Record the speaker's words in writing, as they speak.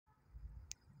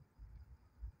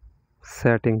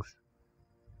Settings.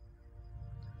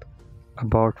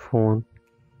 About phone.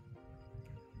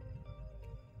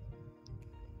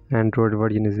 Android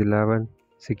version is 11.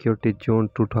 Security June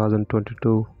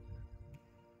 2022.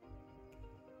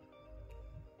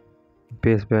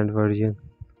 Baseband version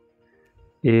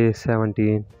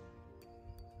a16.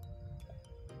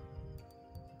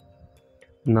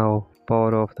 Now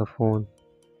power off the phone.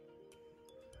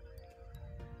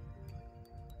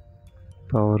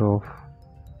 Power off.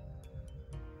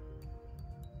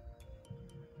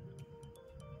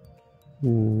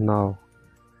 Now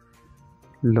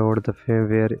load the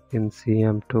firmware in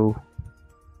cm2.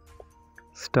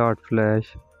 Start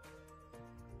flash.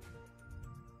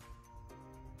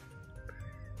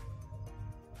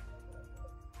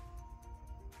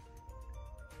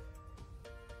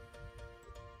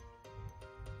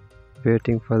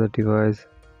 Waiting for the device.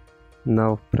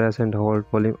 Now press and hold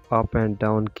volume up and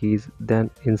down keys, then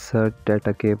insert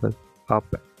data cable. Up,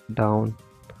 down,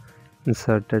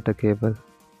 insert data cable.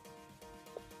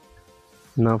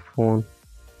 Now phone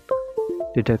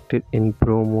detected in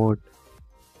pro mode.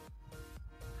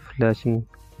 Flashing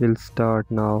will start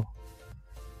now.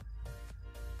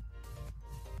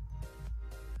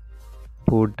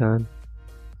 Boot done.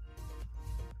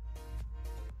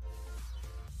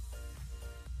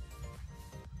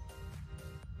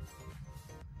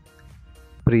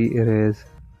 Pre-erase,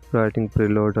 writing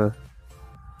preloader.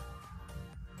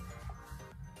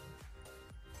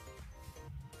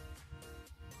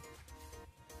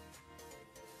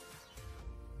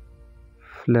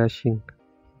 Flashing.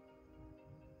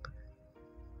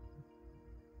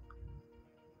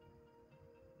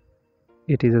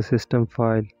 It is a system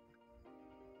file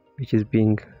which is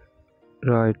being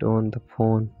write on the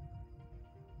phone.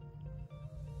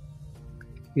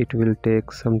 It will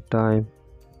take some time.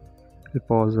 I'll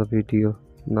pause the video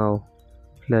now.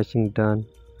 Flashing done.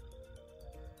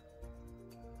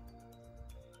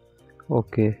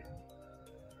 Okay.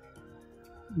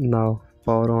 Now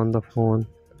power on the phone.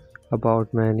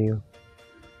 About menu.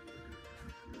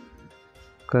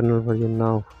 Kernel version.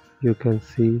 Now you can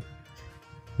see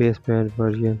baseband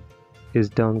version is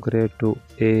downgrade to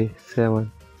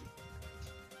A7.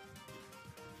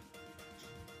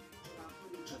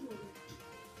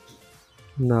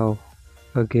 Now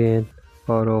again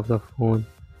power off the phone.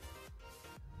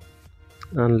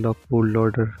 Unlock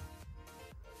bootloader.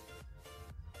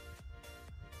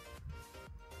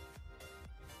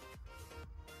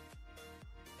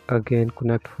 Again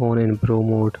connect phone in pro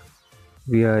mode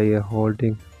via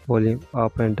holding volume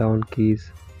up and down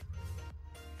keys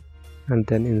and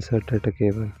then insert data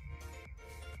cable.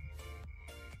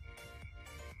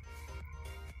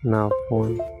 Now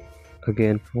phone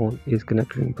is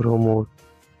connected in pro mode.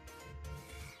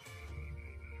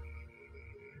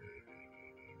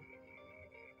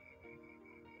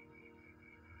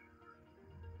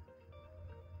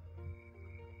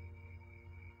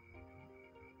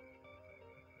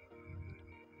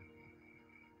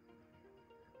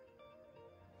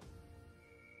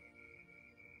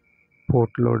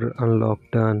 Bootloader unlock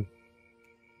done.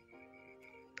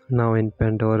 Now in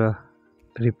Pandora,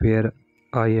 repair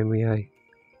imei.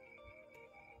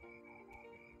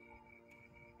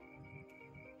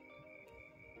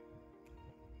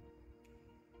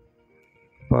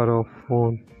 Power off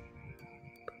phone.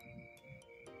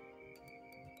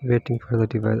 Waiting for the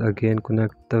device. Again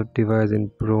connect the device in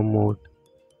pro mode.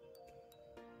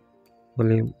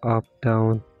 Volume up,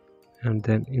 down, and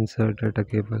then insert data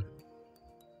cable.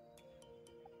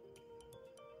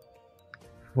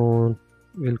 Phone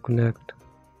will connect.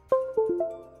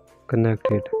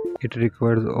 Connected. It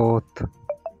requires auth.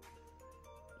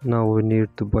 Now we need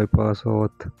to bypass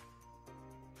auth.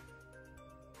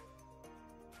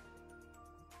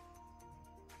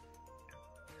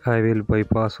 I will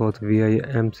bypass auth via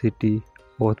MCT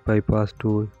auth bypass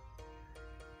tool.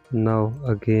 Now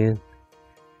again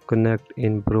connect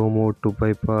in pro mode to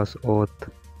bypass auth.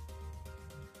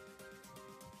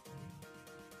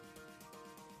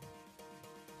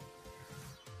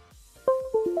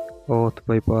 Auth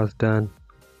bypass done.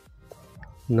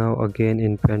 Now again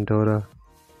in Pandora.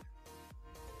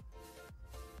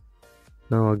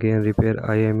 Now again repair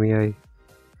imei.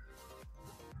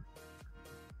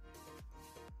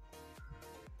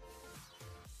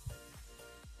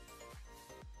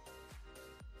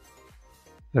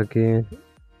 Again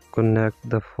connect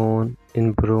the phone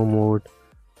in pro mode.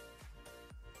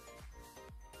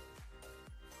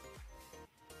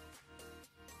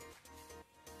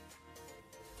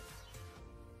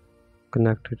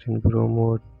 Connect it in pro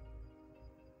mode.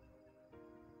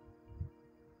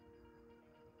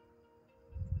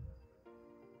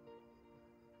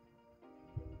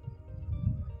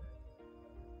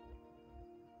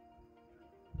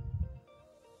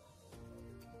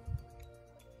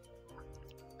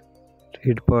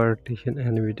 Read partition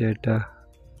enemy data.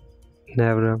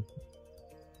 Never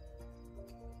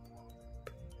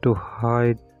to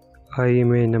hide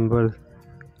imei numbers.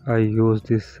 I use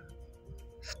this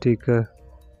sticker.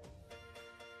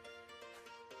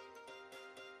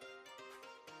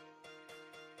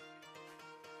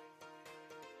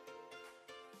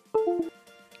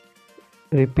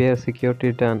 Repair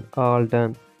security done. All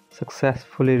done.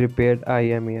 Successfully repaired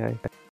imei.